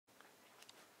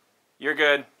You're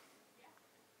good.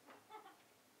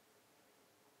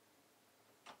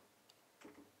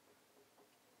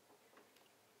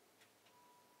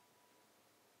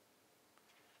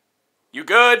 You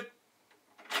good?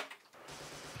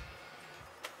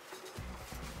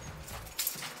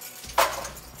 I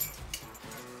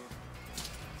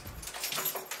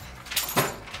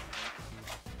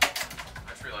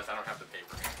just realized I don't have the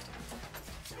paper.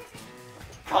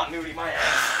 Continuity, my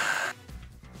ass.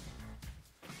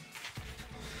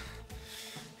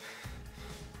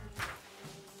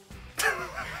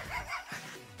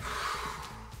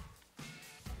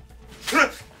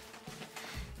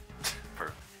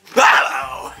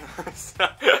 Hello.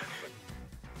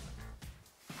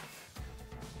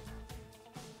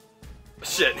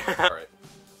 Shit. All right.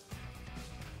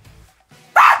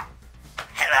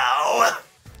 Hello.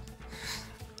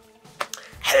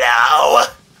 Hello.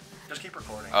 Just keep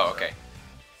recording. Oh, okay.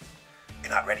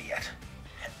 You're not ready yet.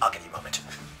 I'll give you a moment.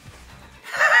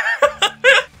 All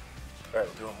right, we'll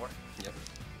do one more. Yep.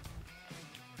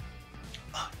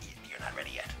 Oh, you're not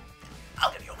ready yet.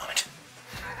 I'll give you a moment.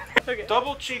 Okay.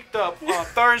 Double cheeked up on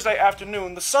Thursday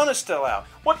afternoon. The sun is still out.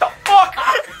 What the fuck?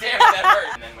 Damn it, that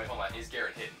hurt. And then wait, hold on. Is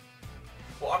Garrett hidden?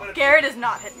 Well, I'm gonna. Garrett is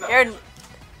not hidden. No. Garrett.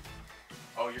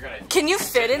 Oh, you're gonna. Can you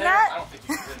fit in that? I don't think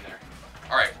you can fit in there.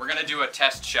 All right, we're gonna do a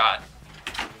test shot.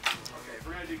 Okay,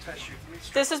 we're gonna do test shoot.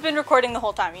 This has been recording the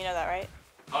whole time. You know that, right?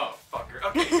 Oh, fucker.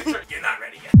 Okay, you're not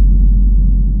ready yet.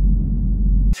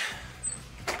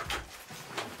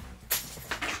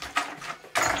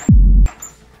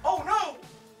 Oh no!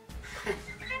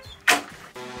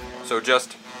 So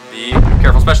just be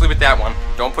careful, especially with that one.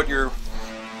 Don't put your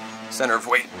center of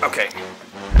weight. Okay.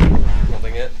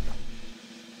 Holding it.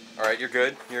 All right, you're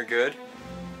good. You're good.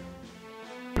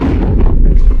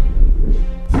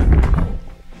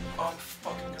 I'm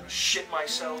fucking gonna shit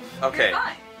myself. Okay. You're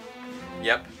fine.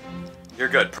 Yep. You're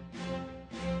good.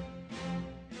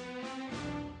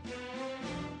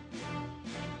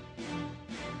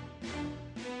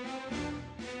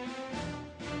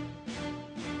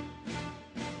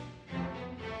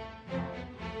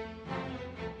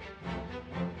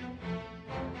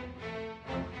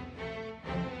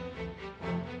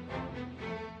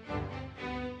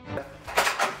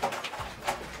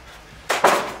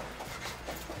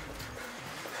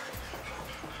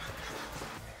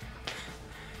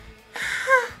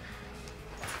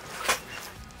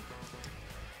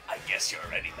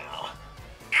 You're ready now.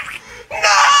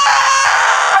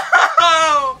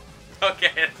 No!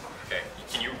 Okay. Okay.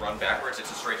 Can you run backwards? It's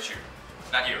a straight shoot.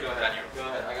 Not you. Go ahead. Not you. Go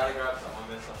ahead. I gotta grab something. I'll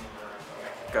miss something.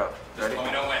 Okay. Go. Just ready? Let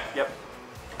me know when. Yep.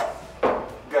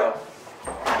 Go.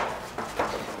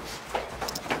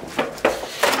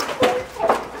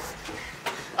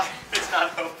 It's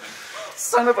not open.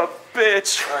 Son of a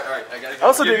bitch. Alright, I gotta go. I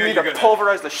also didn't mean to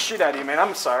pulverize the shit out of you, man.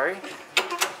 I'm sorry.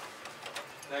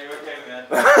 No, you're okay, man.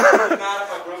 Not if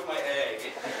I broke my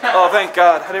egg. Oh, thank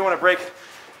God. I didn't want to break.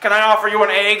 Can I offer you an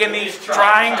egg in these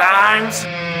trying times?